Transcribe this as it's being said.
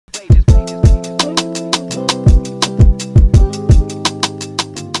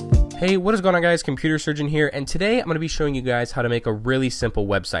Hey, what is going on, guys? Computer Surgeon here, and today I'm going to be showing you guys how to make a really simple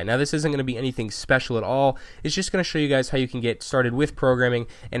website. Now, this isn't going to be anything special at all. It's just going to show you guys how you can get started with programming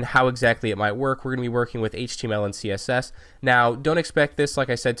and how exactly it might work. We're going to be working with HTML and CSS. Now, don't expect this,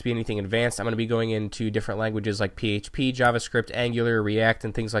 like I said, to be anything advanced. I'm going to be going into different languages like PHP, JavaScript, Angular, React,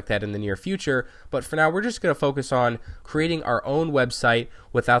 and things like that in the near future. But for now, we're just going to focus on creating our own website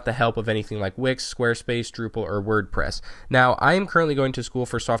without the help of anything like Wix, Squarespace, Drupal, or WordPress. Now, I am currently going to school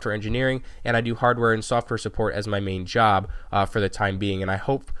for software engineering, and I do hardware and software support as my main job for the time being, and I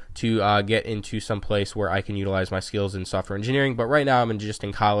hope to get into some place where I can utilize my skills in software engineering. But right now I'm just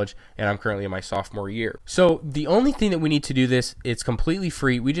in college, and I'm currently in my sophomore year. So the only thing that we need to do this, it's completely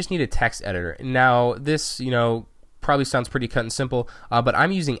free. We just need a text editor. Now this, probably sounds pretty cut and simple, but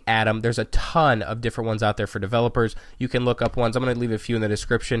I'm using Atom. There's a ton of different ones out there for developers. You can look up ones. I'm going to leave a few in the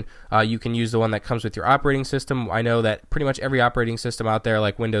description. You can use the one that comes with your operating system. I know that pretty much every operating system out there,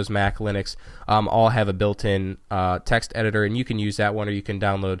 like Windows, Mac, Linux, all have a built-in text editor, and you can use that one, or you can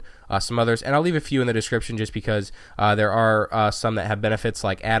download some others. And I'll leave a few in the description just because there are some that have benefits,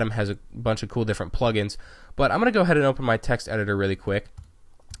 like Atom has a bunch of cool different plugins. But I'm going to go ahead and open my text editor really quick.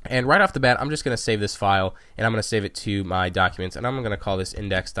 And right off the bat, I'm just going to save this file, and I'm going to save it to my documents, and I'm going to call this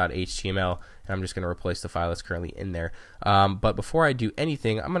index.html, and I'm just going to replace the file that's currently in there. But before I do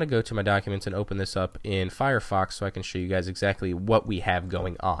anything, I'm going to go to my documents and open this up in Firefox so I can show you guys exactly what we have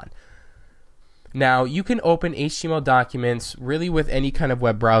going on. Now, you can open HTML documents really with any kind of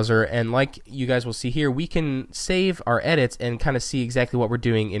web browser, and like you guys will see here, we can save our edits and kind of see exactly what we're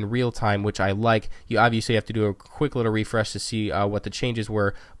doing in real time, which I like. You obviously have to do a quick little refresh to see what the changes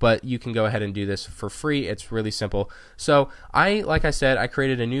were, but you can go ahead and do this for free. It's really simple. So like I said, I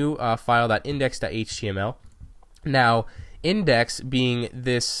created a new file, index.html. Now, index being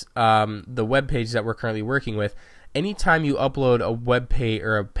this the web page that we're currently working with, anytime you upload a web page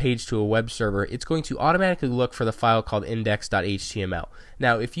or a page to a web server, it's going to automatically look for the file called index.html.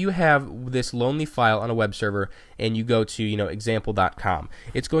 Now, if you have this lonely file on a web server and you go to example.com,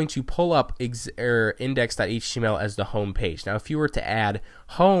 it's going to pull up index.html as the home page. Now, if you were to add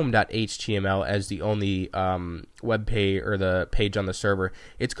home.html as the only web page or the page on the server,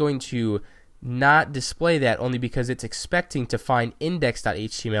 it's going to not display that, only because it's expecting to find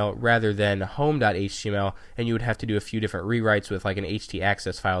index.html rather than home.html, and you would have to do a few different rewrites with like an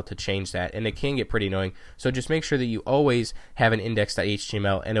htaccess file to change that, and it can get pretty annoying. So just make sure that you always have an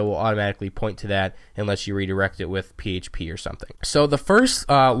index.html, and it will automatically point to that unless you redirect it with PHP or something. So the first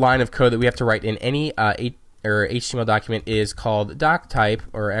line of code that we have to write in any HTML document is called doctype,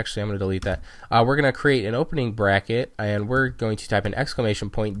 or actually I'm going to delete that. We're going to create an opening bracket, and we're going to type an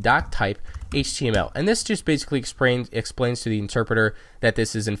exclamation point doctype HTML, and this just basically explains to the interpreter that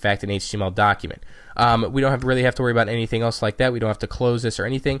this is in fact an HTML document. We don't really have to worry about anything else like that. We don't have to close this or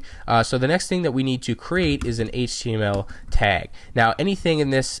anything. So the next thing that we need to create is an HTML tag. Now, anything in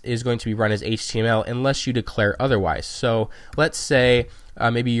this is going to be run as HTML unless you declare otherwise. So let's say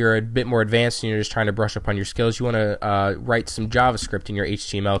maybe you're a bit more advanced and you're just trying to brush up on your skills. You want to write some JavaScript in your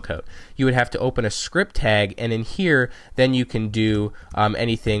HTML code. You would have to open a script tag, and in here, then you can do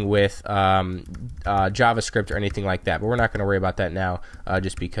anything with JavaScript or anything like that. But we're not going to worry about that now,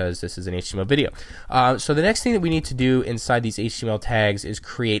 just because this is an HTML video. So the next thing that we need to do inside these HTML tags is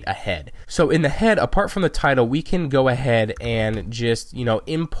create a head. So in the head, apart from the title, we can go ahead and just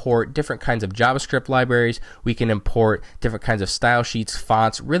import different kinds of JavaScript libraries. We can import different kinds of style sheets,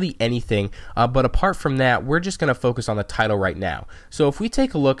 fonts, really anything. But apart from that, we're just going to focus on the title right now. So if we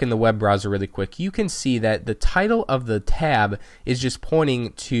take a look in the web browser really quick, you can see that the title of the tab is just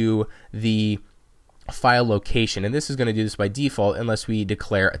pointing to the file location, and this is going to do this by default unless we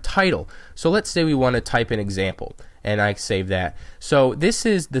declare a title. So let's say we want to type an example, and I save that. So this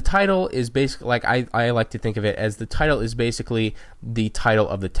is the title is basically, like I like to think of it as, the title is basically the title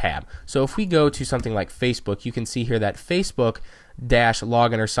of the tab. So if we go to something like Facebook, you can see here that Facebook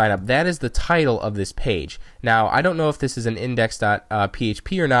login or sign up, that is the title of this page. Now, I don't know if this is an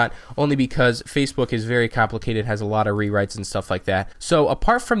index.php or not, only because Facebook is very complicated, has a lot of rewrites and stuff like that. So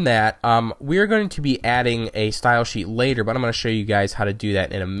apart from that, we're going to be adding a style sheet later, but I'm going to show you guys how to do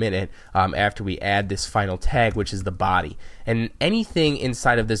that in a minute after we add this final tag, which is the body. And anything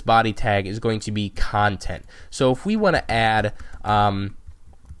inside of this body tag is going to be content. So if we want to add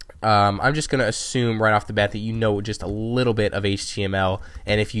I'm just going to assume right off the bat that you know just a little bit of HTML,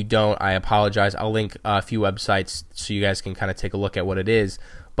 and if you don't, I apologize. I'll link a few websites so you guys can kind of take a look at what it is.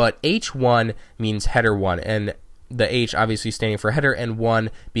 But H1 means header 1, and the H obviously standing for header, and 1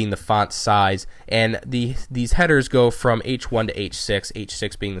 being the font size. And these headers go from H1 to H6,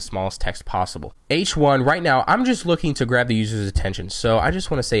 H6 being the smallest text possible. H1, right now, I'm just looking to grab the user's attention. So I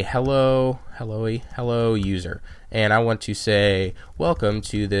just want to say hello user. And I want to say, welcome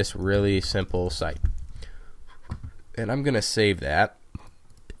to this really simple site. And I'm going to save that.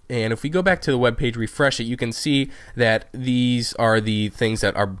 And if we go back to the web page, refresh it, you can see that these are the things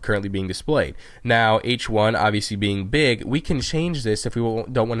that are currently being displayed. Now, H1 obviously being big, we can change this if we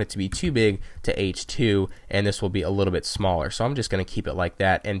don't want it to be too big to H2, and this will be a little bit smaller. So I'm just going to keep it like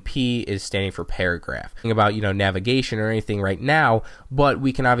that. And P is standing for paragraph. About, you know, navigation or anything right now, but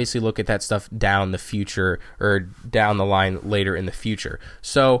we can obviously look at that stuff down the future or down the line later in the future.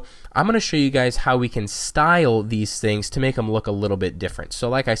 So I'm going to show you guys how we can style these things to make them look a little bit different. So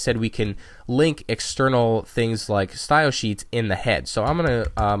like I said, we can link external things like style sheets in the head. So I'm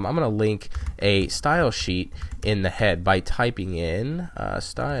gonna link a style sheet in the head by typing in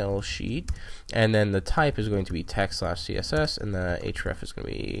style sheet, and then the type is going to be text/CSS, and the href is going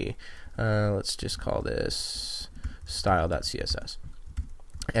to be let's just call this style.css,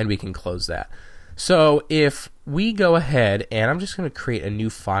 and we can close that. So if we go ahead, and I'm just going to create a new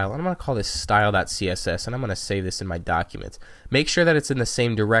file, and I'm going to call this style.css, and I'm going to save this in my documents. Make sure that it's in the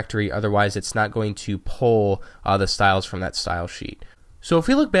same directory, otherwise it's not going to pull the styles from that style sheet. So if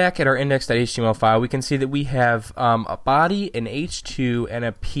we look back at our index.html file, we can see that we have a body, an H2, and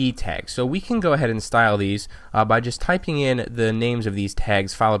a P tag. So we can go ahead and style these by just typing in the names of these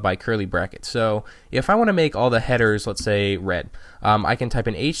tags followed by curly brackets. So if I want to make all the headers, let's say red, I can type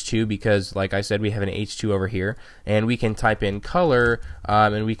in H2 because, like I said, we have an H2 over here, and we can type in color,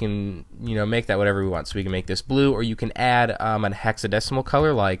 and we can, you know, make that whatever we want. So we can make this blue, or you can add a hexadecimal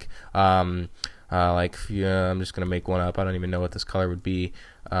color like I'm just gonna make one up. I don't even know what this color would be.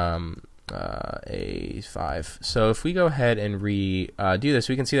 A5. So if we go ahead and do this,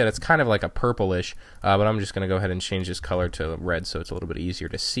 we can see that it's kind of like a purplish, but I'm just going to go ahead and change this color to red so it's a little bit easier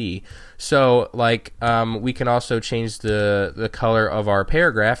to see. So like we can also change the color of our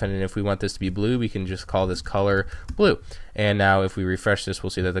paragraph, and if we want this to be blue, we can just call this color blue. And now if we refresh this,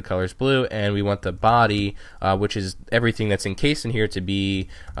 we'll see that the color is blue, and we want the body, which is everything that's encased in here, to be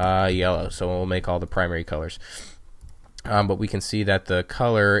yellow. So we'll make all the primary colors. But we can see that the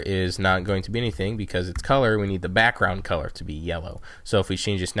color is not going to be anything because it's color. We need the background color to be yellow. So if we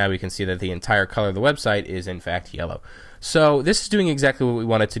change this now, we can see that the entire color of the website is in fact yellow. So this is doing exactly what we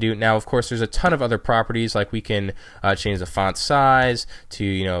want it to do. Now, of course, there's a ton of other properties, like we can change the font size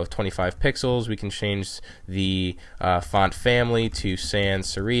to 25 pixels. We can change the font family to sans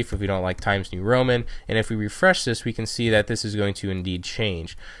serif if we don't like Times New Roman. And if we refresh this, we can see that this is going to indeed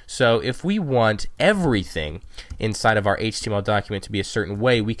change. So if we want everything inside of our HTML document to be a certain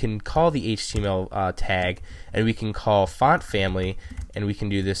way, we can call the HTML tag, and we can call font family, and we can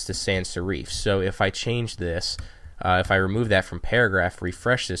do this to sans serif. So if I change this, if I remove that from paragraph,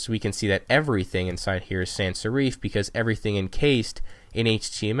 refresh this, we can see that everything inside here is sans serif because everything encased in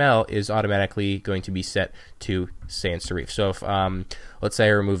HTML is automatically going to be set to sans serif. So if let's say I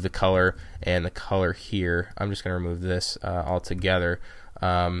remove the color and the color here, I'm just going to remove this altogether.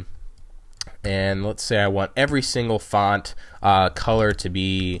 And let's say I want every single font color to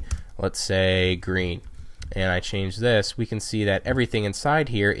be, let's say, green. And I change this, we can see that everything inside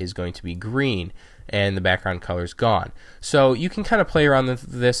here is going to be green, and the background color is gone. So you can kind of play around with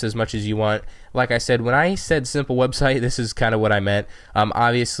this as much as you want. Like I said, when I said simple website, this is kind of what I meant.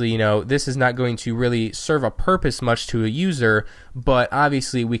 Obviously, this is not going to really serve a purpose much to a user, but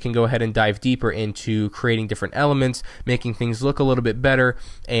obviously we can go ahead and dive deeper into creating different elements, making things look a little bit better,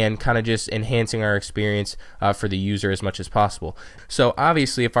 and kind of just enhancing our experience for the user as much as possible. So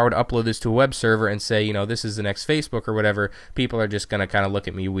obviously, if I were to upload this to a web server and say, this is the next Facebook or whatever, people are just going to kind of look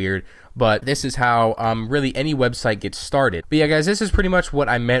at me weird. But this is how really any website gets started. But yeah, guys, this is pretty much what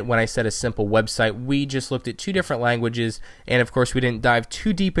I meant when I said a simple website. We just looked at 2 different languages, and of course we didn't dive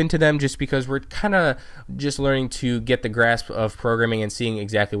too deep into them just because we're kind of just learning to get the grasp of programming and seeing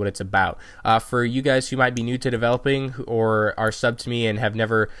exactly what it's about. For you guys who might be new to developing or are sub to me and have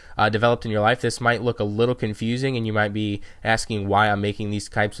never developed in your life, this might look a little confusing, and you might be asking why I'm making these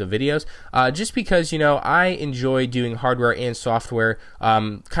types of videos. Just because I enjoy doing hardware and software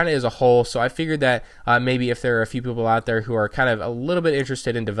kind of as a whole, so I figured that maybe if there are a few people out there who are kind of a little bit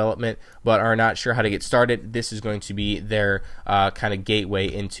interested in development but are not sure how to get started, this is going to be their kind of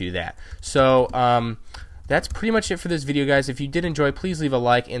gateway into that. So that's pretty much it for this video, guys. If you did enjoy, please leave a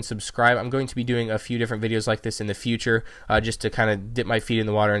like and subscribe. I'm going to be doing a few different videos like this in the future, just to kind of dip my feet in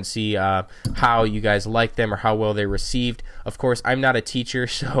the water and see how you guys like them or how well they're received. Of course, I'm not a teacher,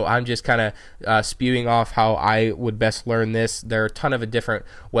 so I'm just kind of spewing off how I would best learn this. There are a ton of different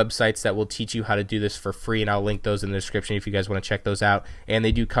websites that will teach you how to do this for free, and I'll link those in the description if you guys want to check those out. And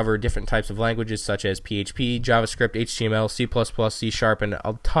they do cover different types of languages such as PHP, JavaScript, HTML, C++, C#, and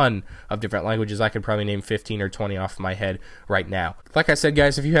a ton of different languages. I could probably name 15 or 20 off my head right now. Like I said,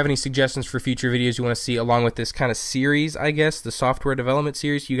 guys, if you have any suggestions for future videos you want to see along with this kind of series, I guess, the software development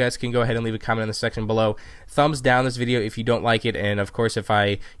series, you guys can go ahead and leave a comment in the section below. Thumbs down this video if you don't like it, and of course if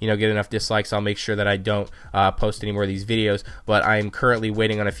I get enough dislikes, I'll make sure that I don't post any more of these videos. But I'm currently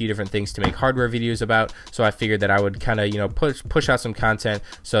waiting on a few different things to make hardware videos about, so I figured that I would kind of push out some content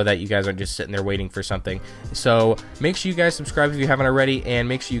so that you guys aren't just sitting there waiting for something. So make sure you guys subscribe if you haven't already, and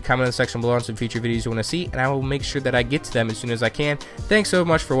make sure you comment in the section below on some future videos you want to see, and I will make sure that I get to them as soon as I can. Thanks so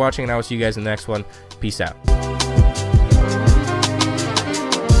much for watching, and I will see you guys in the next one. Peace out.